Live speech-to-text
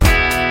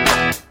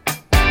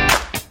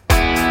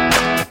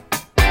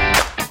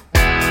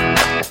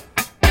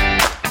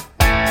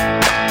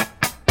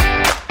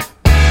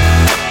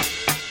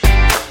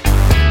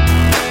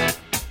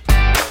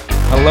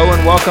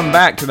Welcome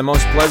back to the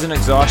Most Pleasant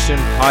Exhaustion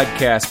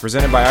podcast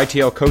presented by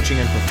ITL Coaching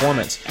and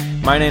Performance.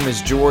 My name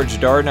is George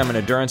Darden. I'm an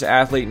endurance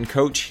athlete and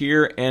coach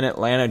here in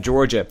Atlanta,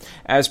 Georgia.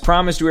 As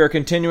promised, we are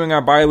continuing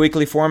our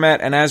bi-weekly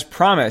format, and as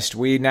promised,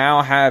 we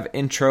now have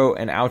intro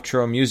and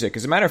outro music.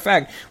 As a matter of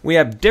fact, we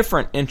have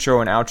different intro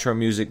and outro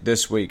music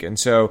this week, and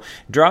so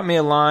drop me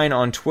a line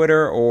on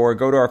Twitter or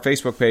go to our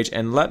Facebook page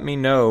and let me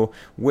know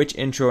which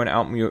intro and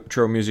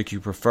outro music you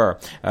prefer.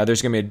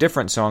 There's going to be a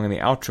different song in the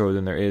outro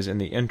than there is in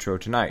the intro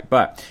tonight,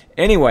 but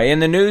anyway, in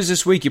the news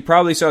this week, you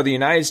probably saw the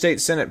United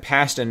States Senate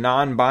passed a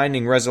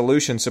non-binding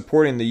resolution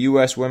supporting the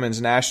U.S.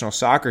 women's national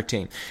soccer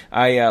team.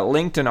 I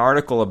linked an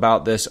article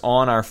about this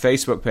on our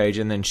Facebook page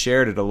and then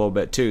shared it a little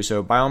bit too,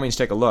 so by all means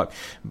take a look.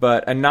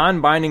 But a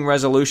non-binding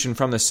resolution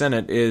from the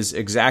Senate is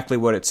exactly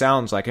what it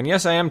sounds like. And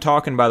yes, I am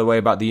talking, by the way,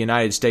 about the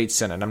United States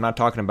Senate. I'm not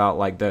talking about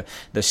like the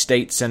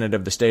state Senate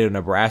of the state of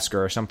Nebraska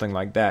or something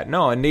like that.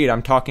 No, indeed,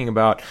 I'm talking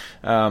about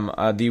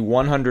the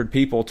 100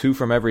 people, 2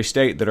 from every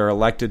state, that are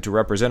elected to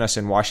represent us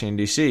in Washington,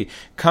 D.C.,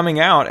 coming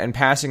out and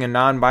passing a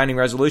non-binding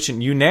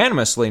resolution,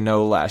 unanimously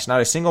no less, not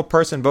a single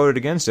person voted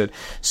against it,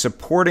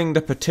 supporting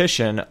the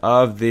petition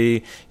of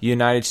the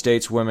United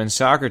States women's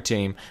soccer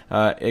team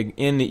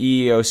in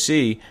the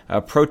EEOC,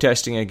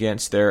 protesting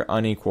against their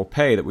unequal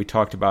pay that we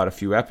talked about a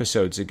few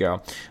episodes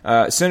ago.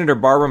 Senator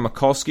Barbara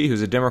Mikulski,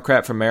 who's a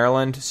Democrat from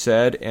Maryland,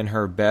 said in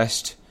her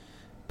best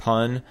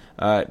pun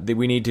that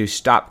we need to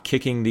stop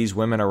kicking these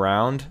women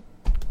around.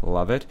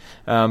 Love it.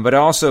 But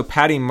also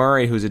Patty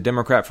Murray, who's a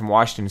Democrat from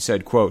Washington,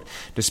 said, quote,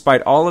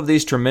 "Despite all of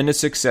these tremendous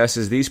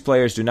successes, these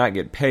players do not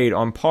get paid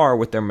on par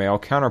with their male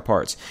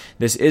counterparts.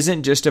 This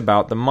isn't just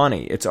about the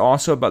money. It's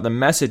also about the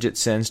message it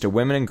sends to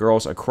women and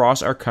girls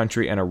across our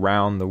country and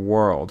around the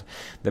world.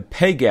 The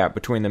pay gap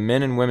between the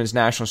men and women's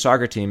national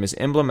soccer team is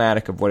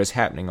emblematic of what is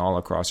happening all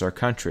across our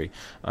country,"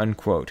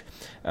 unquote.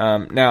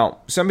 Now,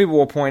 some people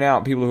will point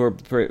out, people who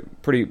are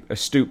pretty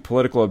astute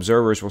political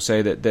observers will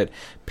say that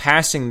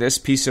passing this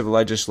piece of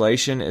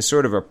legislation is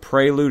sort of a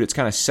prelude. It's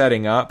kind of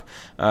setting up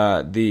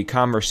the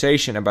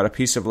conversation about a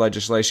piece of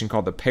legislation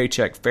called the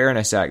Paycheck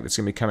Fairness Act that's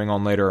going to be coming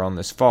on later on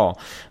this fall.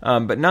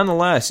 But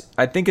nonetheless,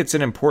 I think it's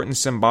an important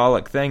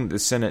symbolic thing the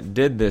Senate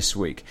did this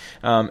week.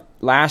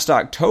 Last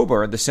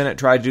October, the Senate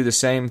tried to do the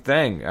same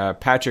thing.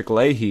 Patrick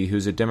Leahy,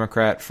 who's a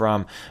Democrat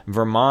from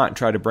Vermont,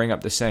 tried to bring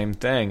up the same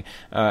thing,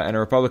 and a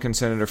Republican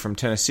senator from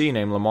Tennessee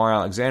named Lamar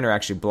Alexander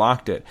actually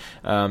blocked it,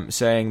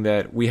 saying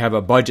that we have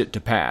a budget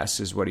to pass,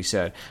 is what he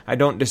said. I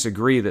don't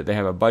disagree that they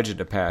have a budget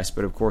to pass,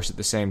 but of course at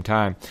the same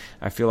time,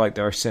 I feel like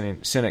our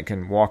Senate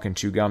can walk and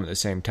chew gum at the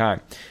same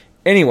time.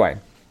 Anyway,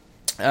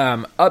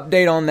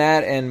 update on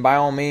that, and by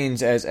all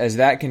means, as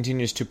that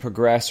continues to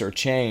progress or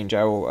change,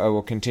 I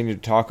will continue to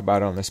talk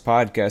about it on this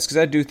podcast, because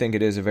I do think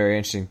it is a very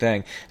interesting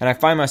thing, and I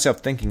find myself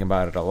thinking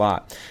about it a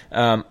lot.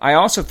 I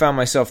also found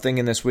myself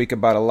thinking this week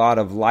about a lot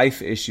of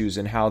life issues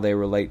and how they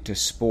relate to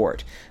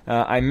sport.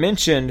 I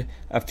mentioned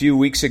a few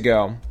weeks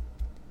ago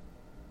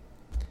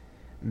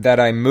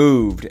that I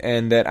moved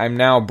and that I'm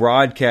now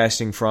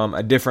broadcasting from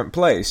a different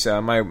place.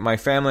 My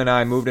family and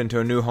I moved into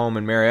a new home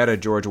in Marietta,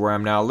 Georgia, where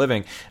I'm now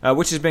living,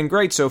 which has been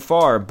great so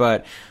far,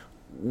 but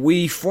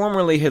we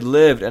formerly had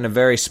lived in a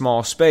very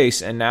small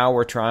space, and now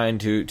we're trying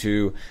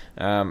to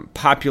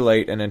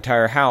populate an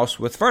entire house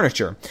with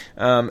furniture.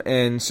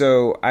 And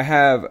so I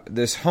have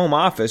this home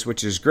office,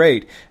 which is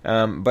great,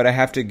 but I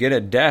have to get a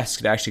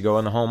desk to actually go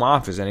in the home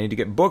office. I need to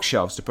get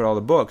bookshelves to put all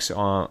the books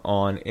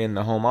on in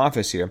the home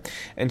office here.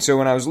 And so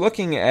when I was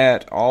looking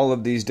at all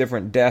of these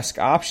different desk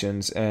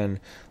options, and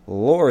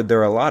Lord, there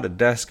are a lot of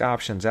desk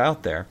options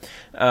out there,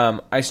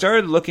 I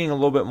started looking a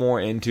little bit more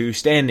into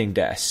standing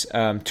desks.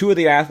 2 of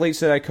the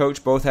athletes that I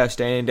coach both have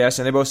standing desks,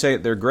 and they both say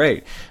that they're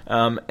great.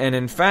 And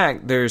in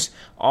fact, there's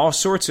all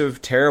sorts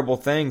of terrible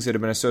things that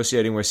have been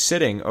associated with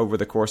sitting over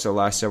the course of the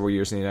last several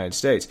years in the United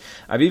States.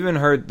 I've even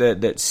heard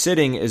that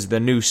sitting is the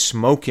new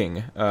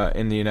smoking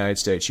in the United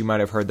States. You might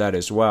have heard that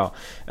as well.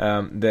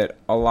 That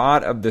a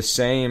lot of the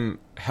same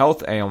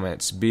health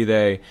ailments, be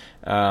they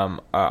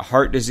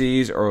heart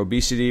disease or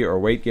obesity or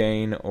weight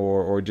gain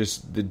or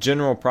just the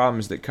general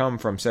problems that come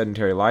from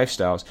sedentary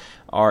lifestyles,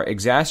 are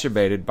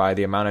exacerbated by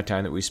the amount of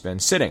time that we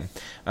spend sitting.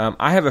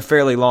 I have a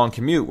fairly long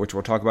commute, which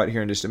we'll talk about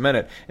here in just a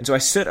minute, and so I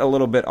sit a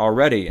little bit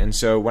already. And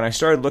so when I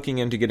started looking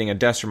into getting a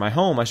desk for my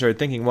home, I started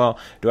thinking, well,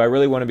 do I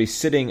really want to be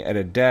sitting at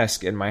a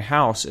desk in my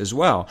house as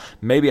well?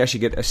 Maybe I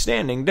should get a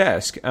standing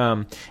desk.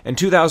 In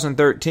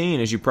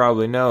 2013, as you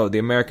probably know, the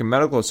American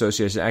Medical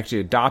Association actually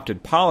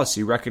adopted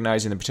policy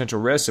recognizing the potential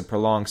risks of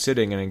prolonged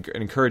sitting and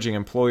encouraging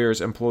employers,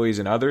 employees,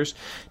 and others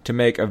to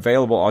make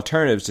available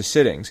alternatives to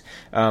sittings.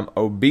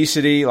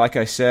 Obesity, like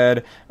I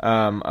said,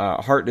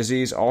 heart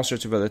disease, all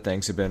sorts of other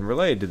things have been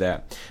related to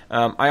that.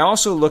 I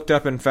also looked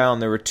up and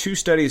found there were 2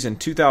 studies in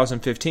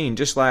 2015,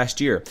 just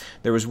last year.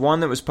 There was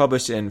one that was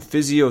published in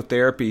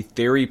Physiotherapy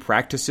Theory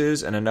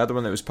Practices and another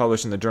one that was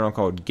published in the journal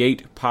called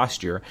Gait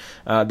Posture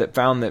that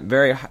found that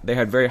they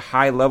had very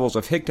high levels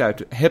of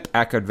hip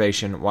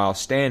activation while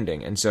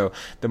standing. And so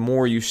the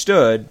more you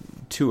stood,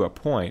 2 to a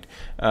point,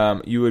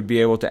 you would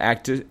be able to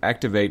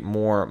activate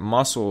more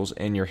muscles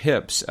in your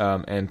hips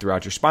and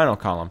throughout your spinal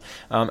column.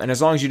 And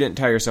as long as you didn't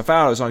tire yourself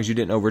out, as long as you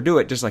didn't overdo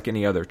it, just like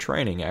any other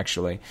training,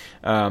 actually,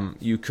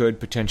 you could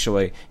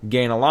potentially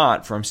gain a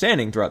lot from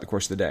standing throughout the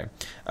course of the day.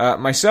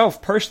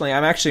 Myself, personally,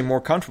 I'm actually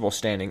more comfortable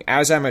standing.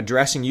 As I'm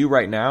addressing you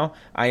right now,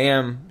 I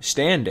am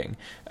standing.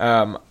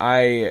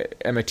 I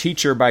am a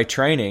teacher by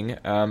training,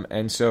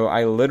 and so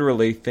I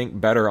literally think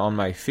better on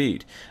my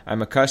feet.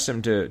 I'm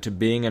accustomed to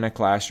being in a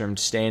classroom,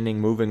 standing,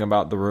 moving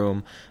about the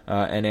room,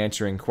 and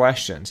answering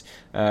questions.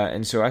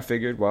 And so I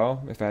figured,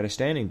 well, if I had a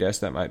standing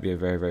desk, that might be a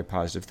very, very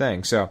positive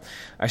thing. So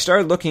I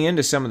started looking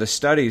into some of the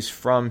studies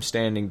from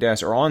standing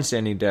desks, or on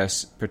standing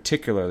desks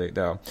particularly,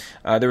 though.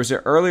 There was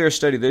an earlier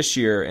study this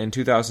year in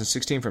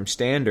 2016 from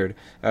Stanford,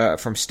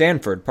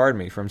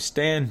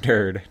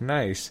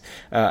 nice,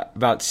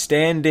 about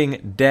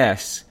standing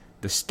desks.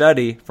 The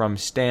study from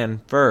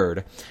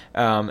Stanford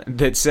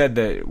that said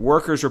that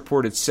workers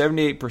reported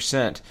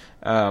 78%,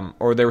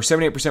 or they were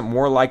 78%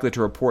 more likely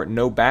to report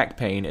no back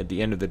pain at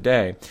the end of the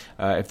day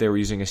if they were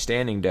using a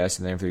standing desk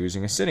than if they were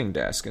using a sitting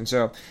desk. And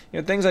so,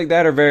 things like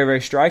that are very,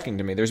 very striking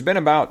to me. There's been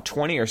about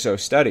 20 or so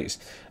studies,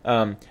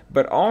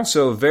 but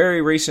also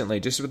very recently,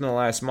 just within the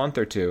last month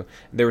or two,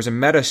 there was a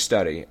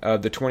meta-study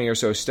of the 20 or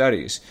so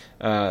studies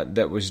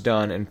that was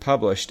done and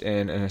published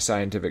in a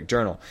scientific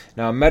journal.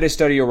 Now, a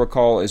meta-study, you'll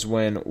recall, is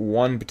when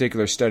one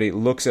particular study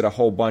looks at a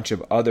whole bunch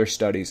of other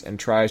studies and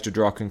tries to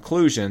draw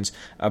conclusions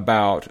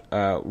about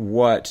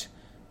what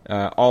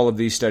all of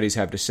these studies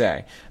have to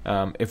say.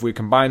 If we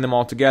combine them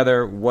all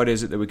together, what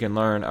is it that we can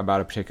learn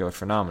about a particular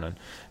phenomenon?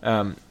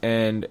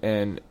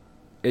 And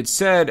it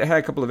had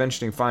a couple of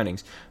interesting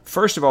findings.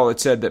 First of all, it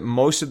said that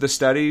most of the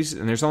studies,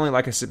 and there's only,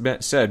 like I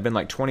said, been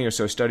like 20 or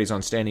so studies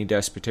on standing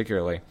desks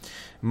particularly.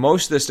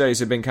 Most of the studies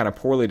have been kind of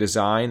poorly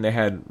designed. They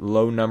had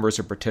low numbers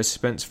of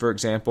participants, for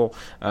example.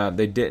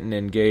 They didn't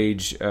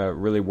engage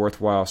really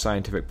worthwhile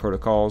scientific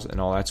protocols and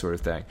all that sort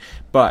of thing.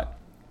 But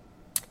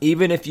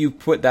even if you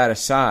put that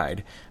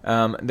aside,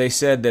 they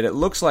said that it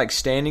looks like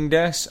standing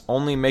desks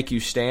only make you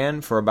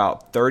stand for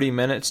about 30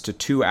 minutes to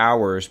 2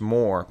 hours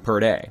more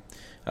per day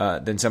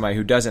than somebody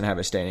who doesn't have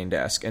a standing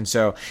desk. And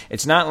so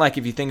it's not like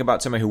if you think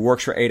about somebody who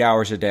works for 8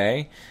 hours a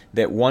day,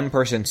 that one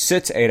person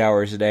sits 8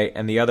 hours a day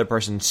and the other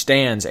person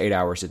stands 8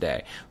 hours a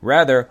day.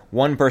 Rather,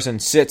 one person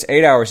sits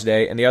 8 hours a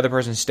day and the other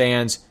person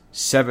sits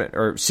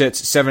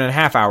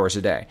 7.5 hours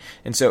a day.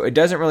 And so it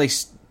doesn't really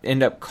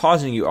end up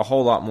causing you a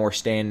whole lot more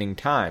standing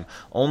time.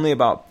 Only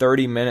about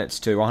 30 minutes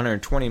to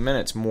 120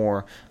 minutes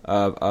more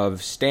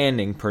of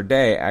standing per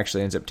day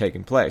actually ends up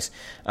taking place.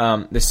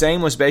 The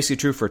same was basically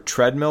true for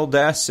treadmill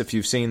desks, if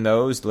you've seen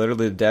those,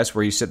 literally the desks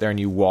where you sit there and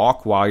you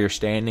walk while you're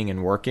standing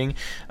and working.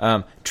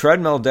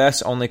 Treadmill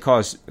desks only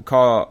cause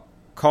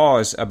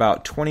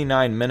about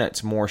 29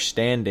 minutes more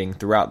standing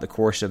throughout the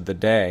course of the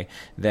day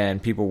than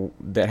people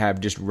that have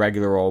just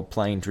regular old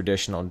plain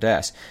traditional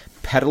desks.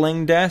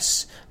 Pedaling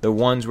desks, the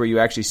ones where you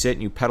actually sit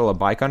and you pedal a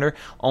bike under,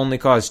 only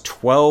cause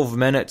 12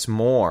 minutes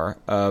more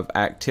of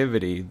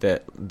activity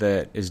that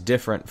is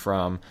different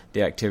from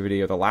the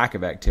activity or the lack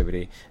of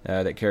activity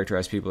that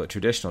characterize people at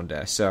traditional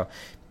desks. So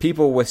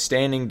people with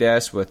standing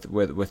desks,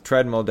 with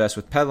treadmill desks,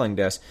 with pedaling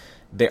desks,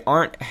 they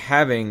aren't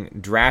having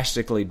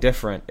drastically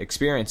different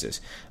experiences.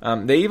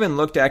 They even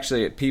looked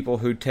actually at people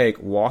who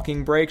take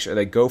walking breaks or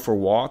they go for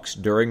walks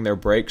during their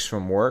breaks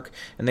from work,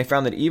 and they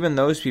found that even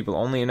those people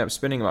only end up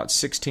spending about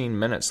 16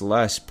 minutes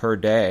less per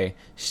day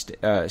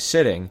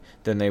sitting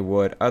than they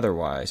would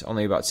otherwise,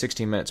 only about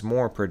 16 minutes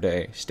more per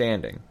day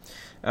standing.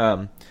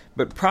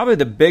 But probably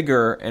the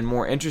bigger and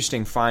more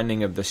interesting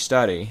finding of the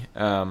study,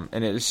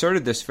 and it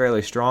asserted this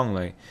fairly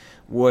strongly,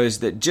 was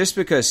that just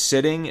because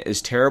sitting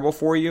is terrible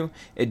for you,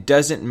 it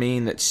doesn't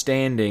mean that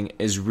standing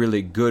is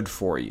really good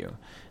for you.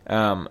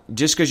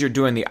 Just because you're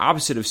doing the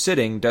opposite of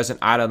sitting doesn't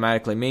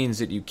automatically mean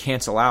that you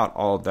cancel out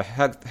all of the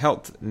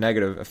health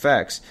negative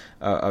effects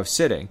of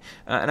sitting.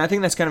 And I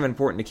think that's kind of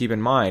important to keep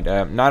in mind,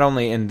 not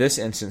only in this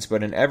instance,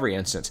 but in every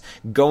instance.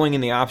 Going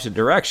in the opposite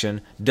direction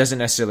doesn't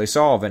necessarily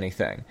solve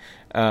anything.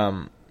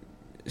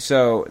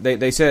 So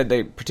they said,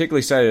 they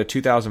particularly cited a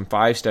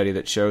 2005 study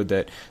that showed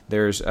that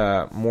there's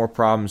more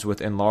problems with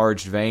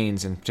enlarged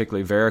veins, and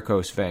particularly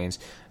varicose veins,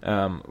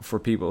 for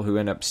people who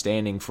end up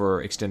standing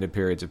for extended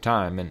periods of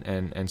time.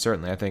 And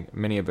certainly I think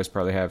many of us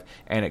probably have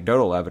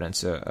anecdotal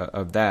evidence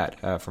of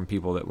that from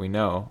people that we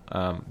know,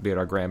 be it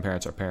our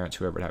grandparents, our parents,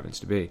 whoever it happens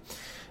to be.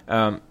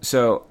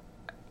 So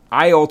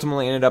I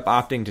ultimately ended up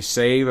opting to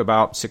save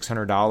about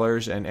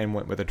 $600 and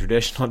went with a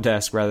traditional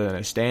desk rather than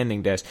a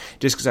standing desk,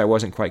 just because I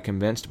wasn't quite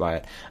convinced by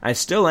it. I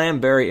still am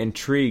very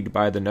intrigued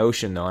by the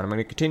notion, though, and I'm going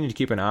to continue to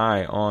keep an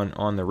eye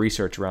on the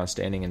research around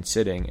standing and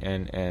sitting,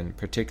 and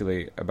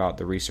particularly about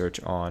the research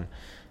on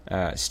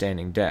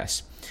standing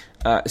desks.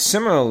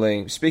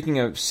 Similarly, speaking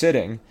of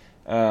sitting,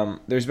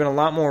 there's been a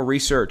lot more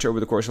research over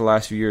the course of the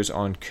last few years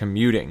on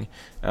commuting.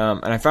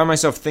 And I found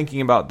myself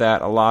thinking about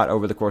that a lot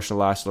over the course of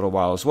the last little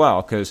while as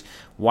well, because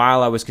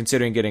while I was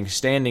considering getting a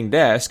standing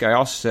desk, I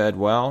also said,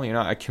 well,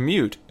 I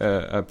commute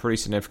a pretty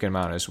significant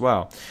amount as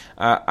well.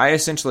 I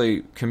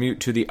essentially commute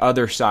to the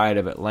other side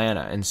of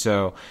Atlanta, and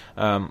so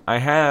I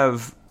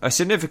have a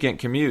significant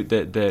commute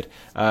that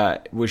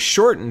was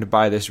shortened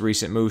by this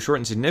recent move,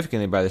 shortened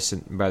significantly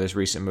by this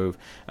recent move.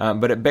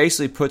 But it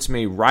basically puts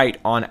me right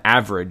on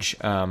average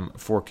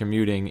for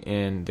commuting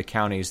in the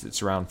counties that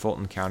surround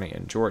Fulton County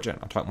in Georgia. And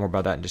I'll talk more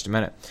about that in just a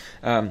minute.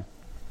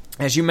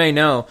 As you may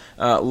know,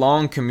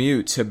 long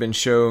commutes have been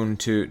shown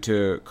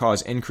to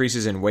cause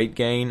increases in weight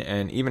gain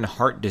and even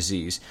heart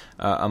disease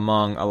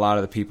among a lot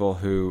of the people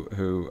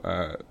who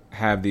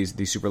have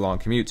these super long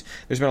commutes.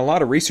 There's been a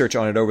lot of research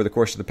on it over the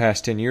course of the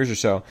past 10 years or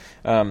so,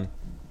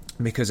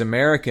 because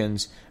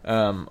Americans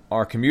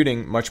are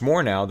commuting much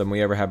more now than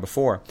we ever have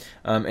before.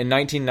 In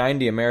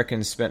 1990,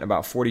 Americans spent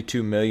about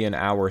 42 million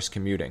hours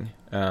commuting,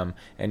 and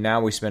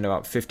now we spend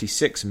about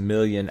 56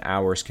 million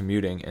hours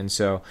commuting. And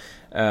so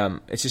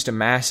it's just a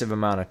massive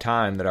amount of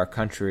time that our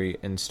country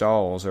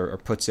installs or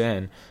puts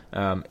in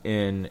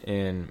riding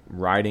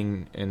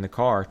in the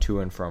car to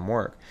and from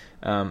work.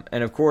 And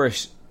of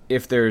course,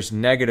 if there's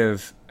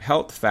negative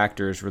health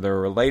factors that are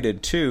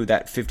related to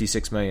that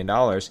 $56 million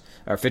or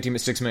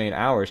 56 million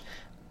hours,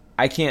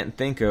 I can't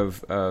think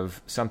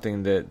of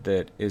something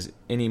that is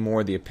any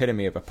more the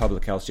epitome of a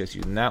public health issue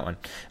than that one.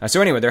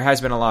 So anyway, there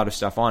has been a lot of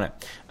stuff on it.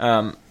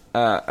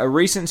 A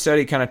recent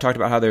study kind of talked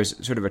about how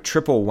there's sort of a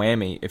triple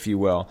whammy, if you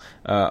will,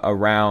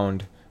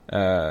 around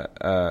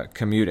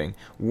commuting.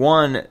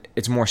 One,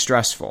 it's more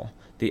stressful.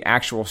 The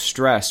actual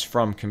stress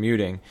from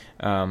commuting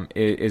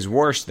is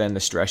worse than the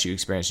stress you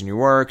experience in your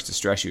work, the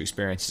stress you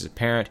experience as a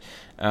parent.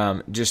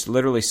 Just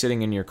literally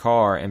sitting in your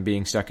car and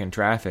being stuck in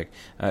traffic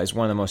is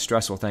one of the most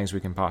stressful things we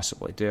can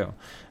possibly do.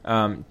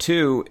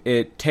 Two,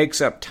 it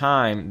takes up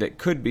time that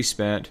could be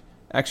spent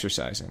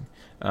exercising.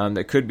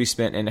 That could be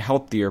spent in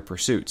healthier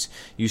pursuits.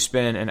 You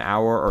spend an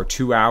hour or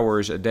 2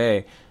 hours a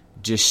day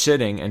just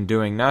sitting and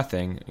doing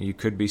nothing. You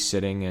could be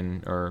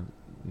sitting or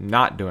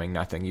not doing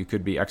nothing. You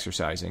could be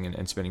exercising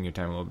and spending your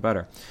time a little bit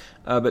better.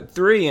 But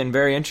three, and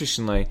very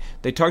interestingly,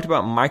 they talked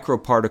about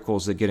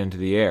microparticles that get into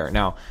the air.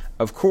 Now,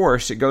 of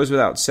course, it goes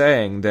without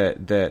saying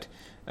that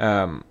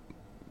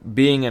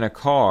being in a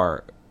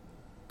car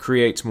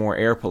creates more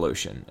air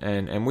pollution.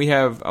 And we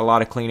have a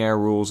lot of clean air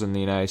rules in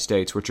the United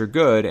States, which are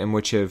good and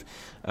which have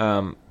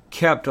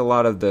kept a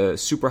lot of the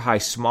super high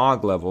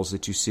smog levels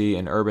that you see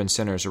in urban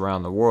centers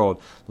around the world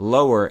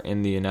lower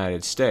in the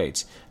United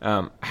States.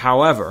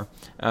 However,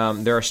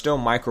 there are still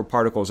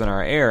microparticles in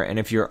our air, and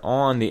if you're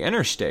on the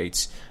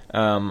interstates,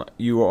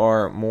 you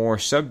are more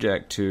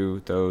subject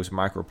to those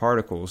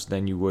microparticles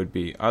than you would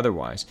be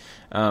otherwise.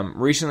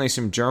 Recently,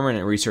 some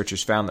German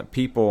researchers found that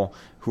people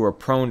who are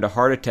prone to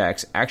heart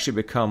attacks actually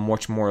become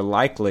much more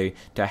likely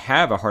to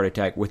have a heart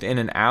attack within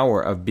an hour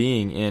of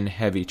being in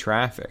heavy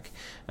traffic.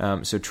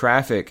 So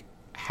traffic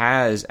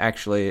has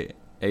actually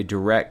a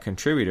direct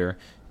contributor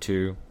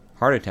to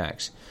heart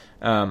attacks.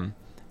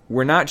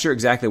 We're not sure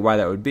exactly why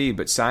that would be,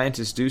 but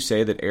scientists do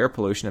say that air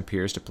pollution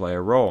appears to play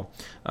a role.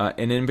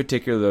 And in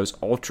particular, those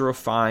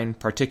ultra-fine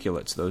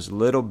particulates, those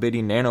little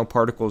bitty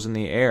nanoparticles in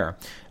the air,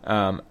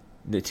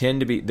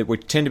 that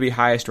would tend to be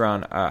highest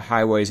around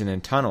highways and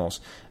in tunnels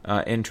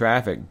in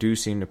traffic, do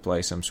seem to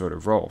play some sort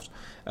of roles.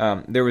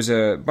 There was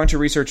a bunch of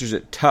researchers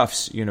at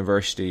Tufts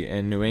University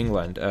in New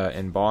England,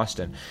 in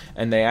Boston,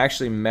 and they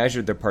actually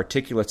measured the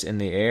particulates in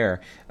the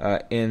air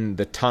in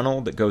the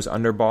tunnel that goes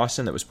under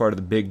Boston that was part of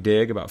the Big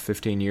Dig about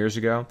 15 years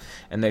ago,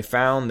 and they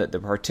found that the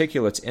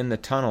particulates in the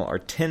tunnel are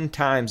 10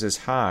 times as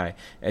high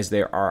as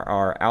they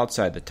are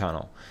outside the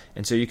tunnel.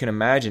 And so you can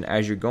imagine,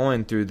 as you're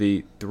going through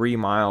the 3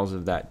 miles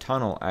of that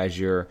tunnel, as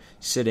you're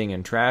sitting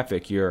in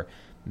traffic, you're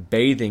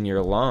bathing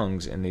your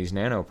lungs in these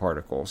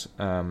nanoparticles.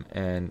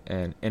 And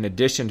in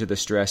addition to the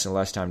stress and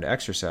less time to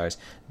exercise,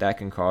 that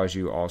can cause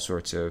you all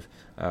sorts of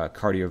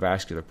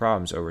cardiovascular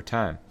problems over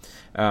time.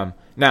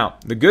 Now,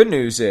 the good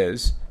news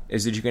is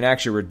that you can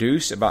actually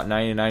reduce about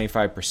 90 to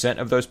 95%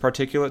 of those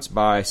particulates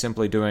by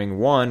simply doing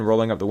 1,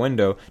 rolling up the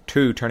window,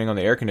 2, turning on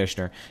the air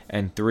conditioner,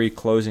 and 3,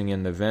 closing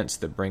in the vents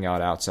that bring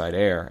out outside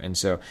air. And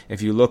so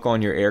if you look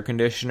on your air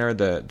conditioner,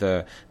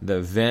 the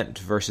vent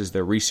versus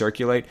the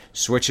recirculate,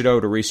 switch it over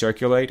to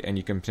recirculate, and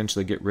you can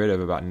potentially get rid of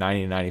about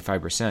 90 to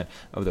 95%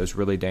 of those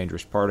really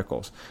dangerous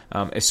particles.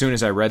 As soon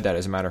as I read that,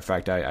 as a matter of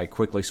fact, I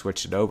quickly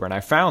switched it over, and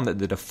I found that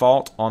the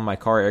default on my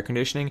car air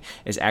conditioning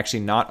is actually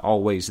not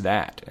always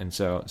that. And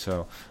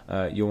so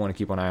you'll want to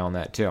keep an eye on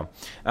that too.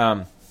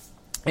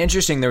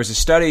 Interesting, there was a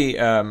study,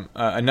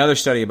 another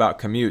study about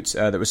commutes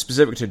that was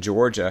specific to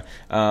Georgia.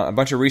 A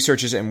bunch of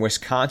researchers in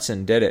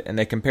Wisconsin did it, and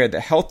they compared the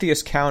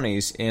healthiest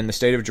counties in the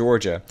state of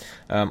Georgia,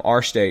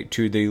 our state,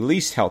 to the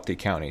least healthy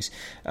counties.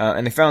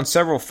 And they found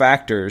several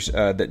factors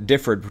that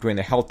differed between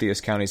the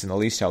healthiest counties and the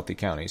least healthy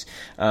counties.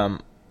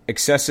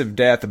 excessive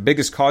death, the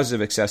biggest causes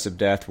of excessive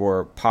death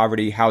were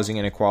poverty, housing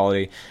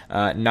inequality,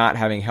 not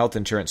having health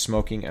insurance,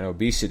 smoking, and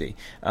obesity.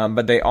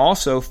 But they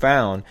also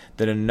found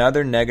that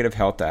another negative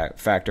health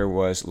factor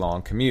was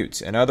long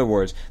commutes. In other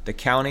words, the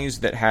counties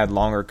that had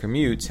longer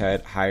commutes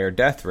had higher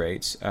death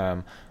rates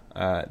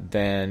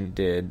than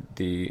did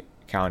the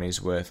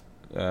counties with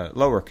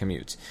lower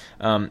commutes.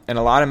 In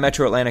a lot of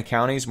metro Atlanta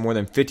counties, more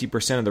than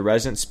 50% of the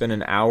residents spend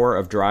an hour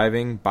of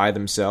driving by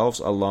themselves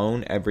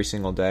alone every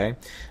single day.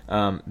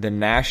 The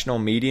national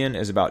median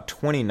is about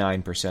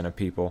 29% of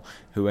people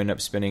who end up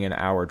spending an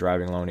hour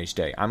driving alone each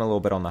day. I'm a little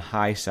bit on the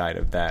high side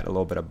of that, a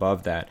little bit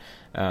above that,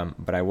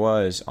 but I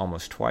was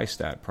almost twice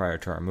that prior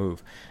to our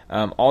move.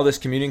 All this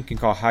commuting can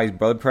cause high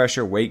blood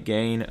pressure, weight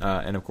gain,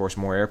 and of course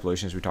more air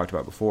pollution, as we talked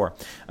about before.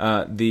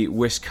 The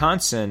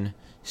Wisconsin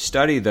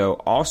study, though,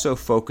 also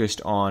focused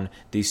on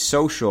the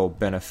social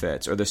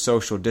benefits or the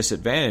social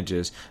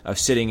disadvantages of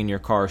sitting in your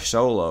car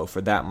solo for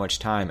that much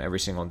time every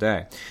single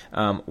day.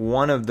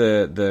 One of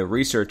the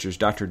researchers,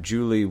 Dr.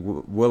 Julie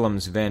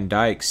Willems Van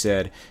Dyke,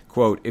 said,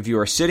 quote, "If you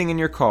are sitting in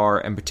your car,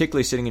 and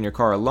particularly sitting in your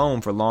car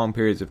alone for long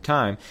periods of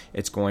time,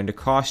 it's going to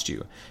cost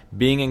you.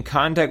 Being in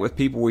contact with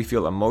people we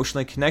feel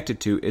emotionally connected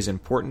to is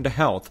important to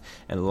health,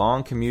 and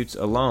long commutes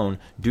alone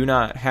do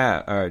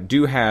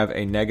have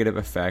a negative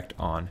effect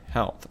on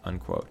health,"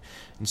 unquote.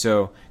 And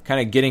so,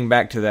 kind of getting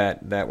back to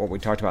that what we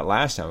talked about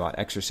last time about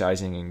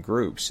exercising in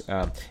groups.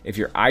 If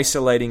you're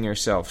isolating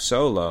yourself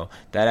solo,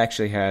 that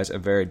actually has a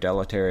very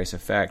deleterious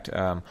effect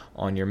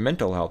on your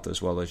mental health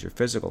as well as your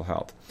physical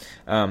health.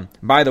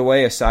 By the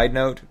way,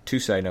 two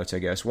side notes, I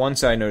guess. One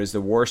side note is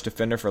the worst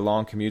offender for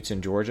long commutes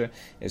in Georgia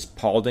is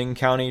Paulding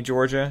County,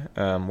 Georgia,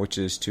 which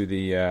is to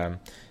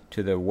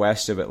the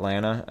west of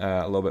Atlanta,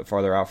 a little bit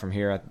farther out from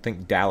here. I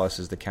think Dallas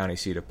is the county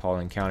seat of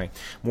Paulding County.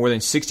 More than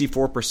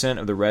 64%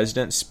 of the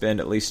residents spend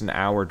at least an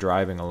hour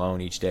driving alone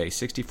each day.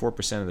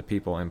 64% of the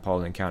people in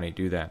Paulding County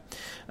do that.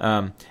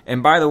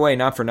 And by the way,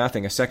 not for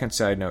nothing, a second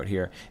side note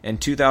here. In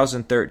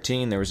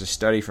 2013, there was a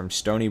study from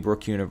Stony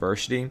Brook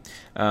University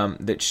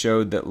that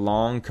showed that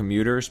long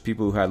commuters,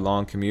 people who had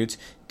long commutes,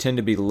 tend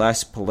to be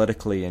less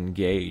politically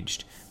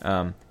engaged.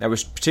 That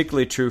was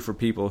particularly true for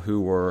people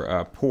who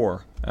were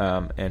poor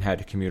and had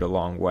to commute a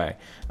long way.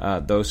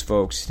 Those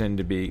folks tend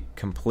to be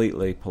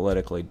completely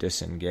politically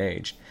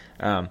disengaged.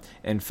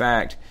 In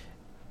fact,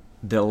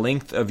 the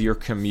length of your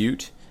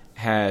commute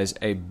has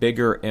a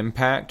bigger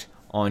impact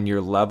on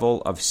your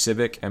level of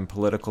civic and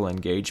political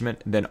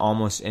engagement than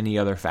almost any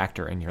other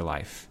factor in your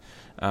life.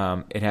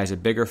 It has a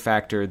bigger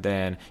factor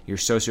than your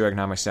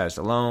socioeconomic status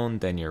alone,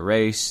 than your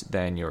race,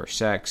 than your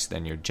sex,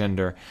 than your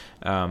gender,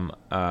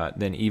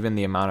 than even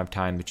the amount of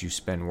time that you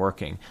spend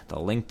working. The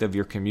length of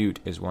your commute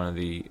is one of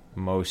the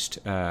most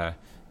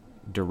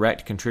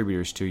direct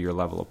contributors to your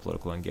level of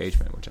political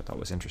engagement, which I thought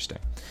was interesting.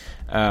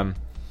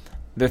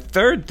 The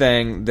third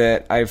thing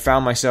that I've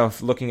found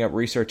myself looking up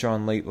research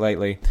on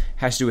lately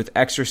has to do with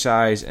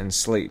exercise and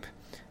sleep.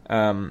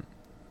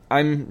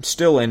 I'm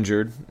still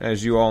injured,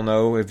 as you all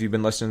know if you've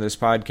been listening to this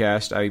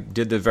podcast. I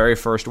did the very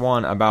first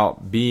one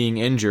about being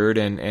injured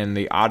and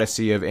the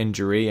odyssey of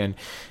injury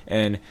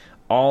and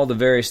all the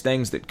various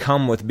things that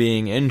come with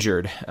being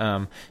injured,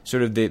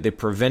 sort of the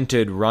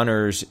prevented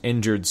runner's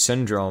injured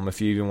syndrome, if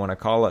you even want to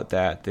call it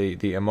that,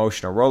 the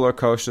emotional roller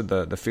coaster,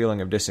 the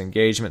feeling of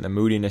disengagement, the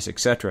moodiness,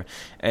 etc.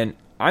 And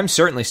I'm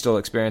certainly still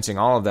experiencing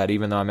all of that,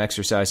 even though I'm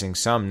exercising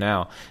some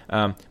now.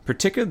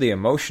 Particularly the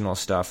emotional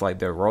stuff, like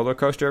the roller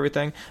coaster,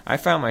 everything. I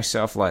found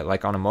myself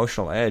like on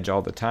emotional edge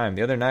all the time.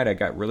 The other night, I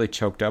got really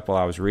choked up while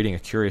I was reading a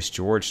Curious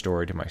George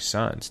story to my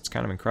sons. It's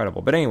kind of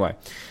incredible. But anyway,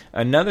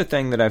 another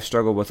thing that I've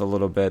struggled with a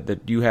little bit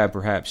that you have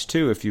perhaps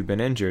too, if you've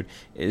been injured,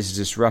 is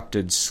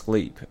disrupted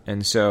sleep.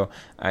 And so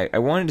I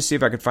wanted to see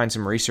if I could find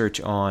some research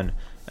on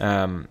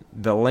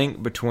the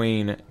link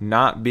between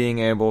not being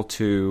able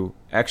to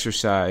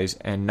exercise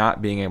and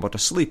not being able to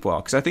sleep well,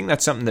 because I think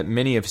that's something that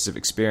many of us have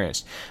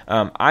experienced.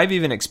 I've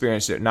even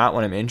experienced it not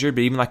when I'm injured,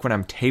 but even like when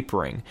I'm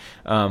tapering,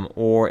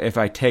 or if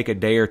I take a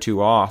day or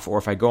two off, or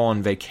if I go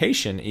on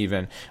vacation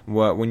even,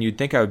 when you'd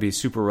think I would be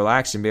super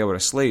relaxed and be able to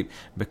sleep,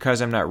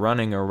 because I'm not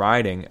running or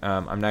riding,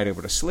 I'm not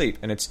able to sleep.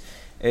 And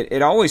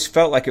it always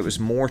felt like it was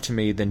more to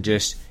me than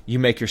just you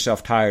make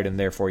yourself tired and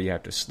therefore you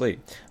have to sleep.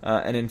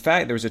 And in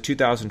fact, there was a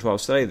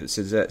 2012 study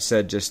that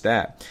said just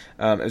that.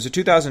 It was a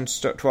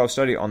 2012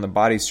 study on the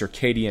body's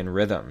circadian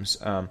rhythms.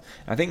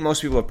 I think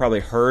most people have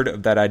probably heard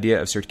of that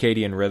idea of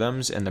circadian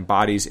rhythms and the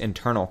body's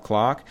internal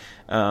clock,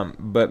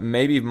 but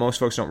maybe most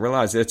folks don't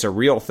realize that it's a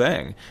real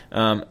thing,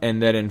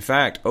 and that in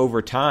fact,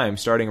 over time,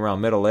 starting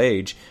around middle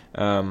age,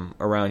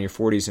 around your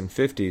 40s and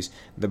 50s,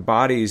 the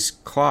body's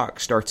clock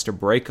starts to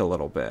break a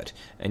little bit,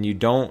 and you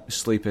don't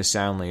sleep as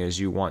soundly as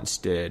you once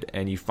did,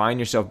 and you find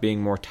yourself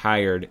being more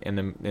tired in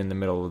the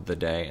middle of the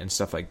day and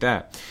stuff like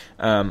that.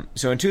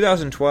 So in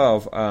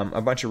 2012,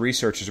 a bunch of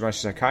researchers, a bunch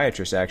of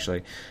psychiatrists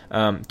actually,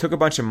 took a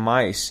bunch of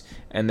mice,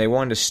 and they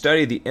wanted to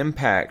study the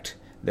impact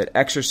that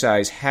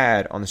exercise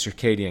had on the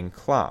circadian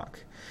clock,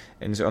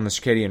 and on the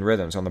circadian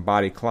rhythms, on the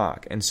body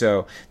clock. And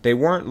so they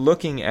weren't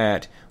looking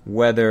at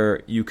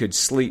whether you could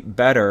sleep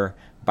better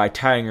by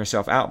tiring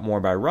yourself out more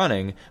by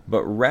running,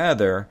 but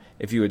rather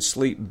if you would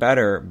sleep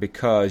better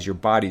because your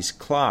body's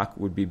clock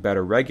would be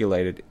better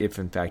regulated if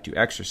in fact you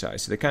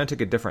exercise. So they kind of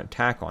took a different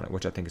tack on it,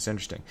 which I think is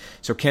interesting.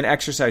 So can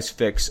exercise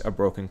fix a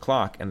broken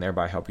clock and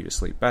thereby help you to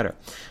sleep better?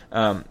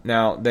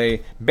 Now,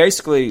 they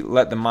basically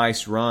let the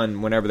mice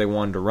run whenever they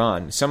wanted to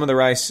run. Some of the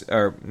mice,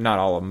 or not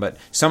all of them, but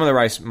some of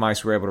the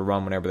mice were able to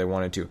run whenever they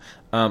wanted to.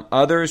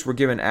 Others were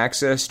given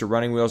access to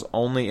running wheels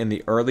only in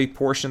the early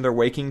portion of their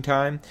waking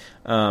time,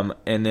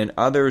 and then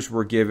others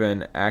were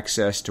given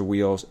access to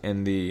wheels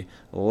in the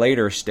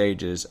later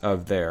stages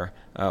of their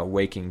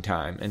waking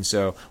time. And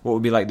so what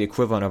would be like the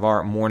equivalent of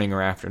our morning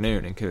or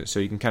afternoon. And so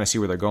you can kind of see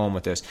where they're going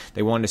with this.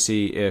 They wanted to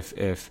see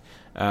if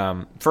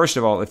first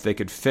of all, if they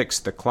could fix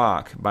the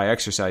clock by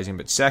exercising,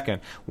 but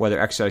second, whether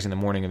exercising in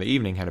the morning or the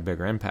evening had a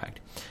bigger impact.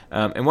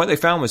 And what they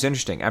found was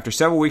interesting. After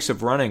several weeks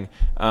of running,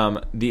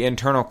 the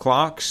internal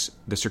clocks,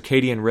 the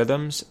circadian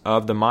rhythms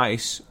of the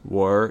mice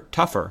were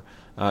tougher.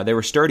 They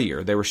were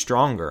sturdier. They were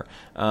stronger.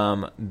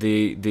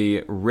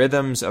 The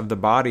rhythms of the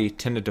body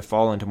tended to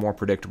fall into more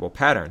predictable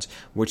patterns,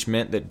 which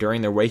meant that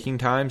during their waking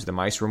times, the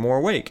mice were more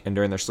awake, and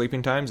during their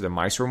sleeping times, the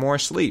mice were more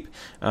asleep,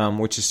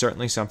 which is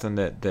certainly something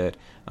that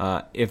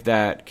if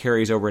that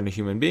carries over into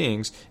human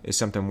beings, is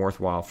something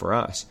worthwhile for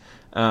us.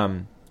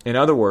 In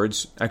other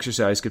words,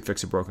 exercise could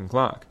fix a broken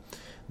clock.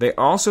 They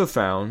also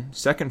found,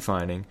 second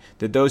finding,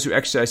 that those who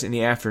exercised in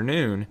the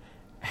afternoon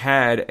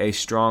had a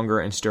stronger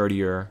and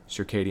sturdier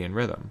circadian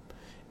rhythm.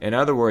 In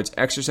other words,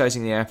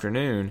 exercising in the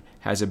afternoon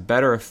has a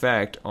better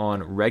effect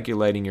on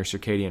regulating your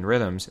circadian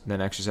rhythms than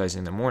exercising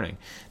in the morning.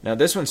 Now,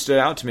 this one stood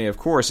out to me, of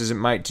course, as it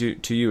might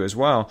to you as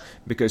well,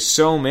 because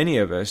so many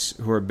of us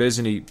who are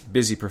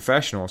busy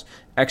professionals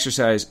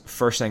exercise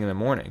first thing in the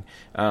morning.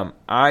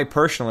 I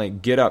personally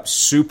get up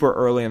super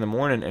early in the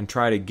morning and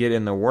try to get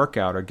in the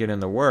workout or get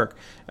in the work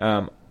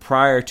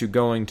prior to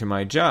going to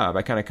my job.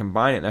 I kind of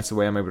combine it, and that's the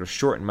way I'm able to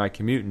shorten my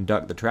commute and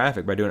duck the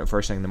traffic by doing it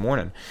first thing in the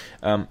morning.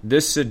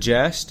 This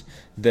suggests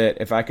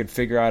that if I could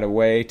figure out a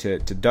way to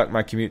duck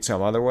my commute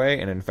some other way,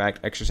 and in fact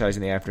exercise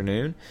in the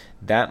afternoon,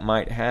 that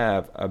might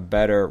have a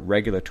better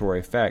regulatory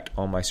effect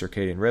on my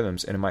circadian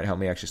rhythms, and it might help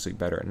me actually sleep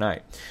better at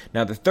night.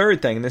 Now, the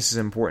third thing, and this is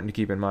important to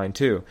keep in mind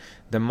too,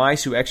 the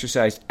mice who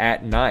exercised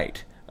at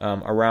night,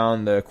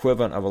 around the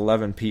equivalent of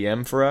 11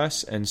 p.m. for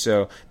us, and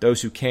so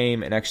those who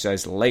came and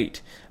exercised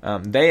late,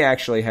 they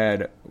actually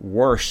had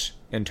worse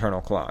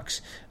internal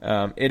clocks.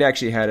 It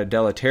actually had a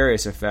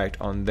deleterious effect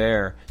on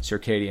their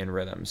circadian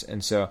rhythms,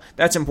 and so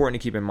that's important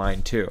to keep in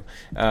mind too.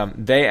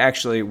 They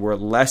actually were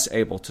less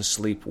able to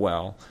sleep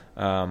well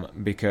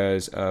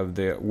because of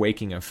the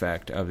waking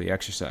effect of the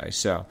exercise.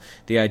 So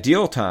the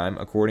ideal time,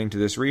 according to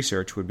this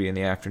research, would be in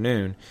the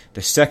afternoon.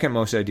 The second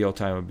most ideal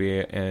time would be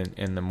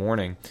in the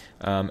morning.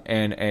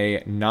 And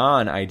a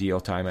non-ideal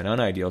time, an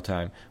unideal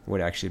time,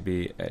 would actually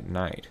be at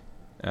night.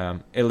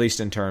 At least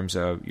in terms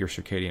of your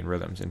circadian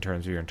rhythms, in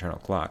terms of your internal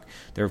clock.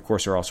 There, of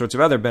course, are all sorts of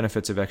other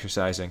benefits of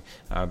exercising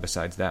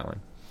besides that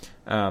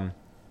one.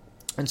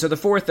 And so the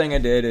fourth thing I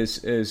did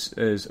is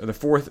the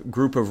fourth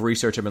group of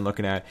research I've been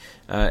looking at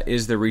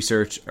is the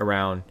research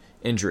around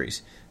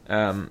injuries.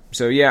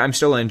 So yeah, I'm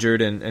still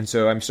injured, and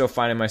so I'm still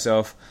finding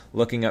myself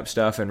looking up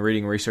stuff and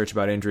reading research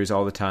about injuries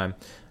all the time.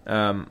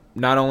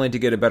 Not only to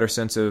get a better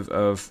sense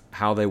of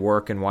how they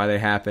work and why they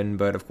happen,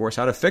 but of course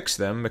how to fix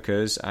them,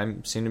 because I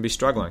seem to be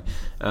struggling.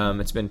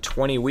 It's been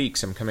 20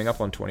 weeks, I'm coming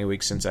up on 20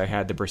 weeks since I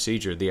had the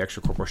procedure, the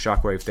extracorporeal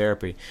shockwave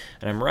therapy,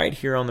 and I'm right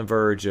here on the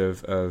verge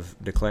of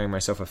declaring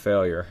myself a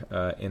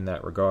failure in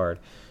that regard,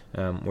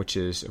 which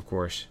is, of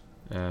course,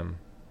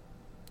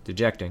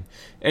 dejecting.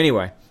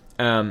 Anyway,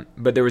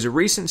 but there was a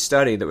recent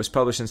study that was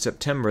published in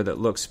September that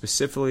looked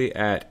specifically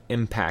at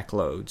impact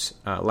loads,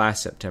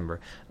 last September,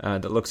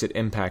 that looks at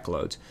impact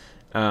loads.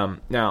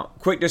 Now,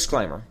 quick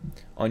disclaimer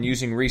on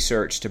using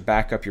research to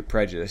back up your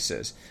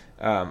prejudices.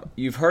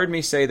 You've heard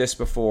me say this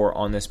before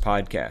on this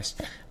podcast.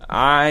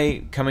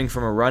 I, coming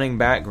from a running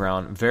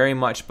background, very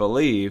much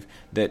believe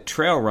that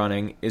trail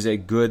running is a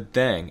good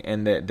thing,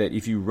 and that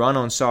if you run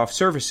on soft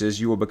surfaces,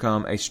 you will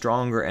become a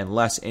stronger and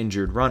less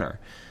injured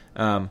runner.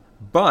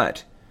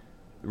 But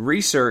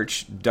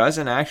research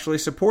doesn't actually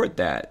support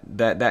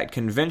that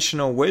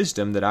conventional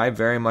wisdom that I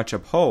very much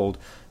uphold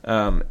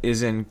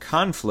is in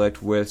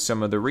conflict with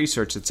some of the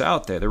research that's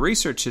out there. The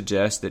research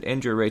suggests that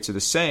injury rates are the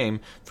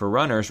same for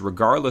runners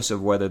regardless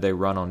of whether they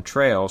run on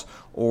trails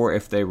or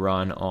if they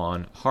run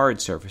on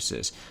hard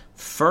surfaces.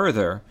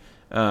 Further,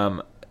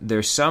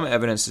 there's some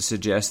evidence to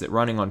suggest that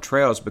running on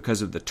trails,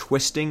 because of the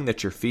twisting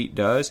that your feet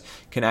does,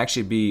 can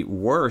actually be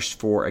worse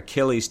for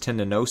Achilles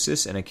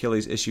tendinosis and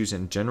Achilles issues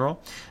in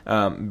general,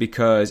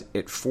 because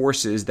it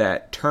forces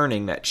that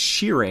turning, that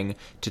shearing,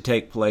 to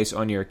take place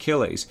on your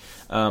Achilles.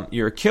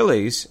 Your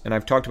Achilles, and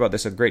I've talked about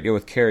this a great deal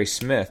with Carrie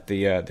Smith,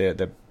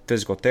 the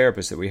physical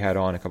therapist that we had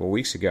on a couple of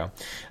weeks ago.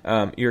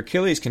 Your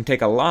Achilles can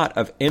take a lot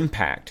of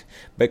impact,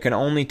 but can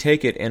only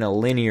take it in a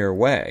linear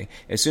way.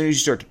 As soon as you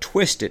start to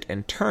twist it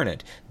and turn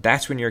it,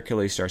 that's when your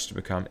Achilles starts to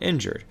become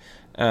injured.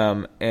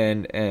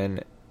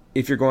 And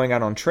if you're going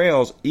out on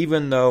trails,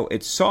 even though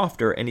it's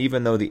softer and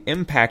even though the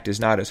impact is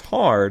not as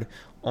hard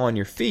on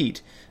your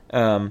feet,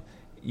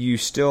 you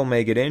still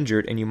may get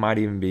injured, and you might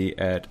even be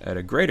at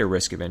a greater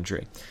risk of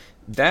injury.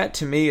 That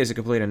to me is a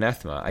complete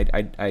anathema.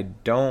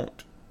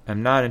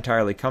 I'm not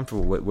entirely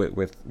comfortable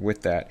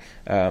with that,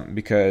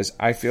 because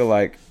I feel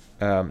like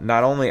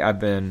not only I've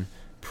been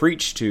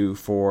preached to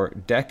for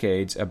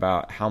decades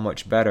about how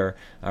much better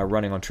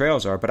running on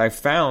trails are, but I've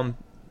found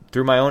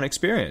through my own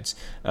experience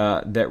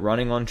that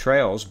running on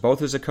trails,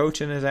 both as a coach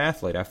and as an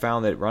athlete, I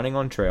found that running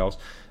on trails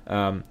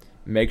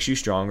makes you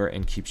stronger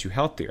and keeps you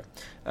healthier.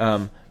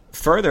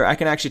 Further, I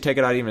can actually take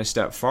it out even a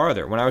step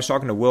farther. When I was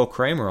talking to Will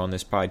Kramer on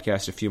this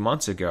podcast a few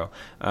months ago,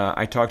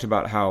 I talked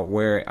about how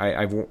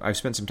I've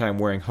spent some time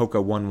wearing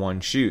Hoka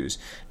 1-1 shoes.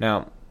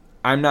 Now,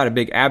 I'm not a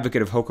big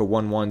advocate of Hoka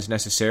 1-1s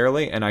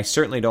necessarily, and I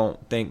certainly don't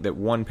think that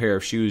one pair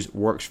of shoes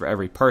works for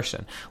every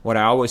person. What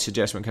I always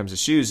suggest when it comes to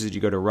shoes is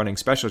you go to a running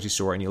specialty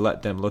store and you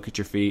let them look at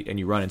your feet and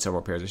you run in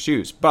several pairs of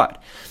shoes.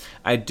 But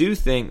I do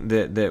think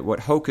that what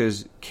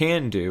Hoka's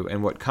can do,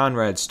 and what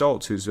Conrad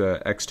Stoltz, who's an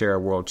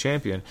Xterra world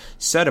champion,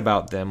 said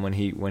about them when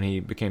he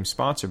became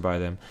sponsored by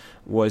them,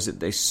 was that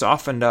they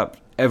softened up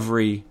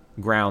every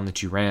ground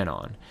that you ran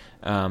on.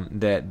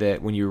 That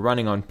when you were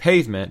running on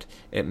pavement,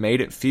 it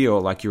made it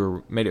feel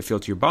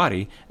to your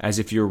body as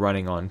if you were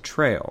running on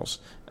trails,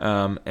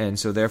 and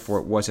so therefore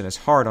it wasn't as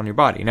hard on your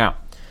body. Now,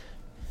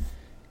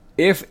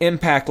 if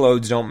impact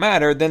loads don't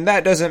matter, then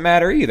that doesn't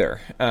matter either.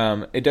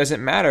 It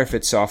doesn't matter if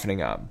it's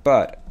softening up,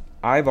 but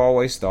I've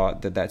always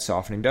thought that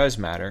softening does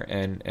matter,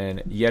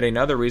 and yet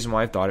another reason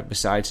why I've thought it,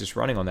 besides just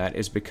running on that,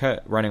 is because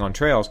running on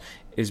trails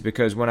is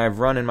because when I've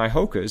run in my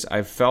Hokas,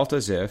 I've felt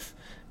as if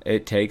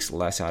it takes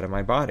less out of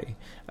my body.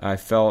 I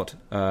felt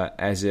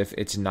as if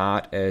it's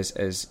not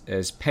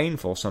as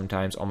painful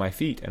sometimes on my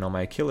feet and on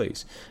my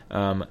Achilles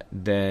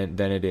than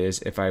it is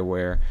if I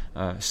wear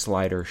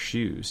slider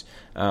shoes.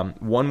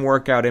 One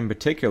workout in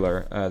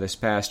particular this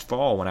past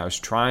fall, when I was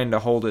trying to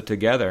hold it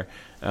together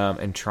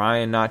and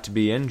trying not to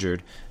be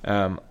injured,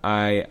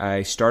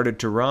 I started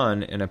to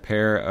run in a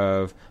pair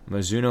of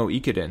Mizuno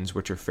Ikadens,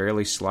 which are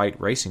fairly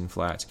slight racing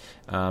flats,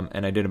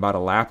 and I did about a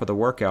lap of the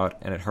workout,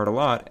 and it hurt a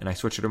lot, and I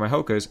switched it to my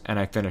Hokas, and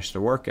I finished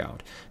the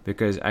workout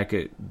because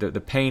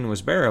the pain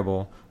was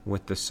bearable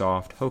with the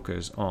soft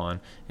Hokas on,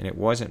 and it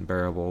wasn't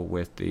bearable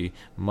with the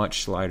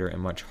much slighter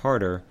and much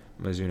harder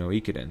Mizuno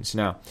Ikadens.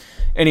 Now,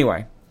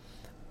 anyway,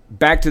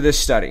 back to this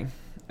study.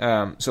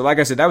 So like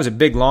I said, that was a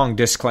big, long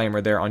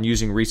disclaimer there on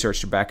using research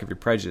to back up your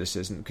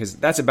prejudices, because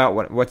that's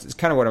about what's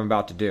kind of what I'm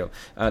about to do.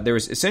 There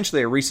was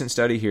essentially a recent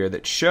study here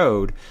that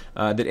showed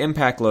that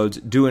impact loads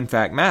do in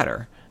fact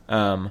matter.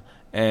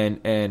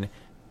 And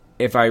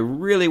if I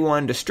really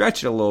wanted to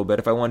stretch it a little bit,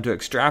 if I wanted to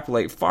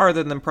extrapolate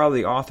farther than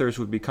probably authors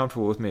would be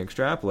comfortable with me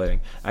extrapolating,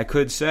 I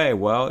could say,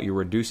 well, you're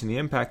reducing the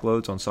impact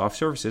loads on soft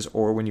surfaces,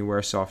 or when you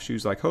wear soft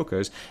shoes like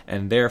Hokas,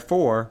 and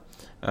therefore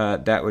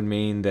that would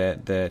mean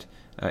that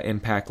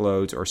impact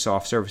loads or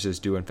soft surfaces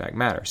do in fact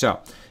matter.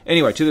 So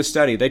anyway, to the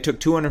study, they took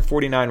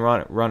 249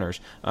 runners,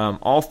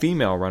 all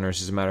female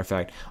runners as a matter of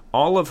fact,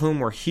 all of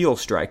whom were heel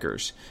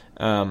strikers.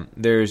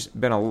 There's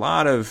been a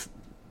lot of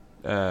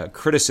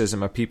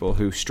criticism of people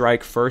who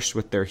strike first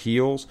with their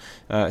heels,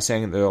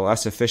 saying that they're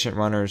less efficient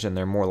runners and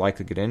they're more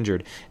likely to get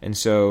injured. And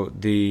so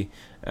the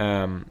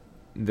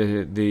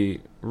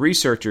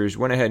researchers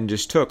went ahead and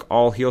just took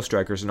all heel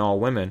strikers and all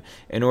women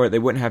in order they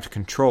wouldn't have to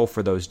control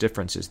for those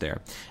differences there.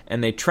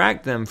 And they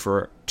tracked them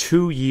for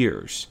 2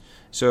 years.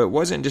 So it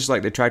wasn't just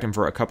like they tracked them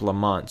for a couple of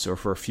months or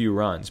for a few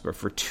runs, but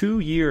for 2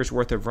 years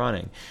worth of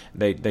running,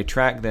 they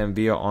tracked them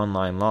via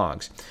online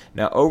logs.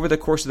 Now, over the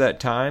course of that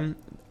time,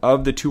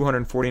 of the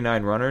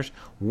 249 runners,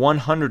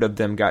 100 of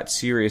them got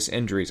serious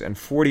injuries, and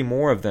 40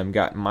 more of them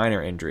got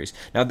minor injuries.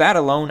 Now, that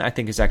alone, I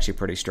think, is actually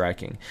pretty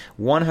striking.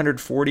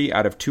 140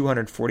 out of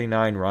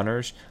 249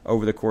 runners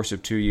over the course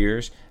of 2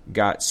 years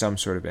got some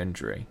sort of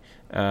injury,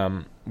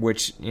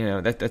 which,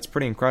 that's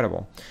pretty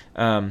incredible.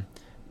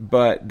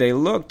 But they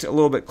looked a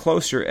little bit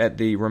closer at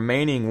the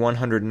remaining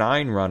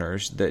 109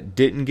 runners that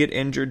didn't get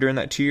injured during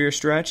that 2-year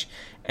stretch,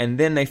 and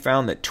then they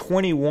found that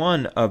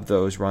 21 of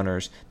those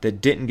runners that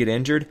didn't get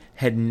injured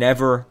had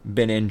never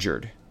been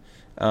injured,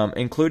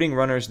 including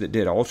runners that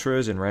did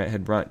ultras and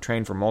had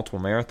trained for multiple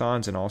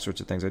marathons and all sorts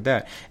of things like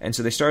that. And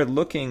so they started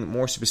looking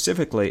more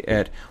specifically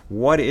at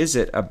what is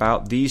it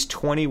about these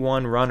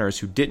 21 runners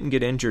who didn't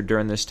get injured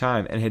during this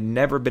time and had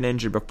never been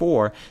injured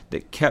before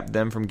that kept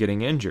them from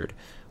getting injured.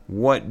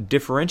 What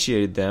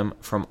differentiated them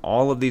from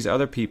all of these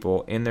other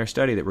people in their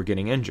study that were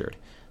getting injured?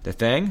 The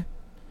thing?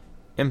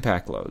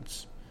 Impact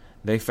loads.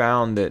 They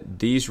found that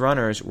these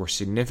runners were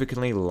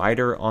significantly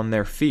lighter on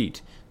their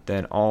feet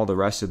than all the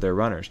rest of their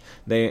runners.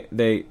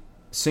 They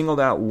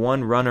singled out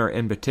one runner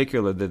in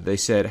particular that they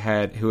said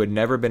who had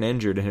never been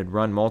injured and had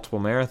run multiple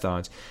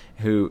marathons,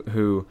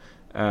 who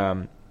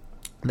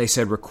they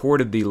said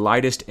recorded the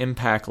lightest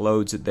impact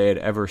loads that they had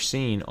ever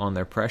seen on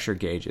their pressure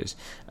gauges.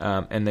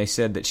 And they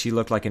said that she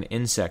looked like an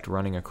insect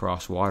running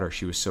across water.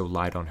 She was so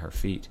light on her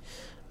feet.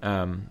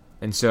 And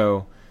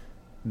so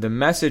the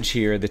message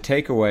here, the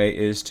takeaway,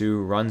 is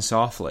to run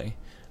softly.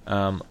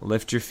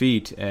 Lift your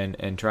feet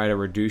and try to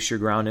reduce your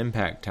ground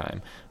impact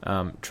time.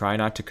 Try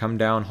not to come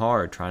down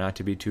hard. Try not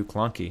to be too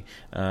clunky.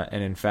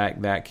 And in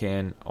fact, that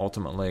can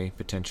ultimately,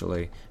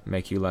 potentially,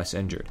 make you less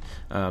injured.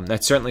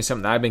 That's certainly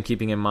something that I've been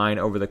keeping in mind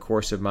over the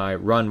course of my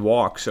run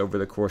walks over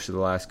the course of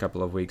the last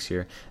couple of weeks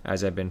here,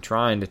 as I've been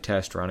trying to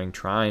test running,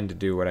 trying to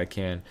do what I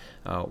can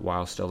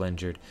while still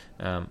injured,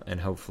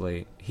 and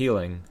hopefully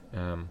healing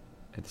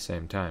at the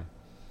same time.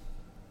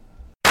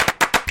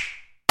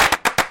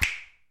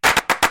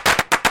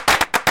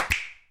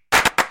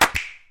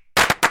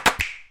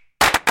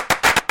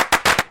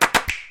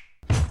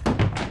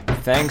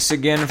 Thanks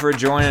again for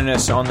joining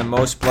us on the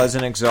Most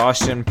Pleasant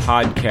Exhaustion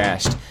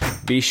podcast.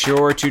 Be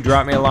sure to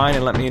drop me a line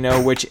and let me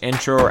know which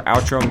intro or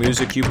outro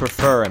music you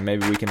prefer, and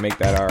maybe we can make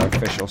that our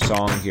official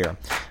song here.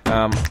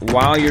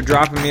 While you're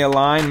dropping me a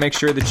line, make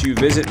sure that you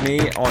visit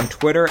me on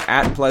Twitter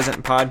at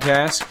Pleasant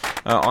Podcast,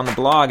 on the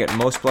blog at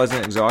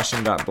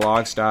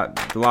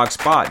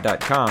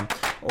mostpleasantexhaustion.blogspot.com,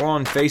 or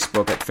on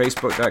Facebook at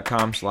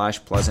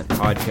facebook.com/Pleasant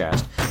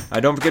Podcast.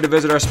 Don't forget to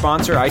visit our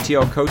sponsor,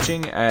 ITL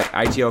Coaching, at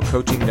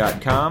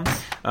itlcoaching.com,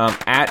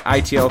 at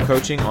ITL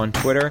Coaching on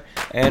Twitter,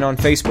 and on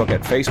Facebook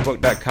at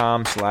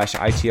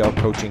facebook.com/ITL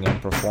Coaching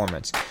and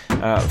Performance.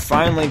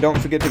 Finally, don't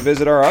forget to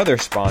visit our other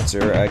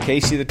sponsor,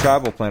 Casey the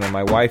Travel Planner,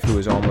 my wife who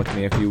was on with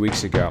me a few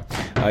weeks ago.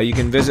 You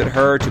can visit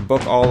her to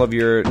book all of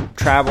your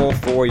travel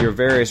for your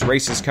various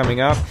races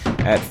coming up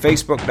at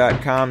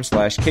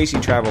facebook.com/Casey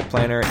Travel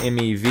Planner,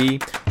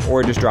 MEV,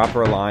 or just drop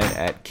her a line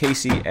at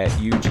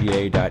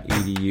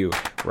casey@uga.edu.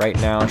 Right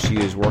now, she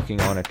is working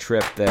on a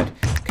trip that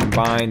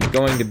combines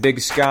going to Big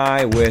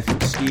Sky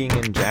with skiing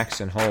in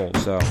Jackson Hole,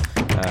 so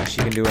she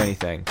can do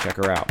anything. Check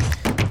her out.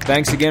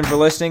 Thanks again for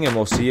listening, and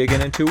we'll see you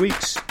again in 2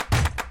 weeks.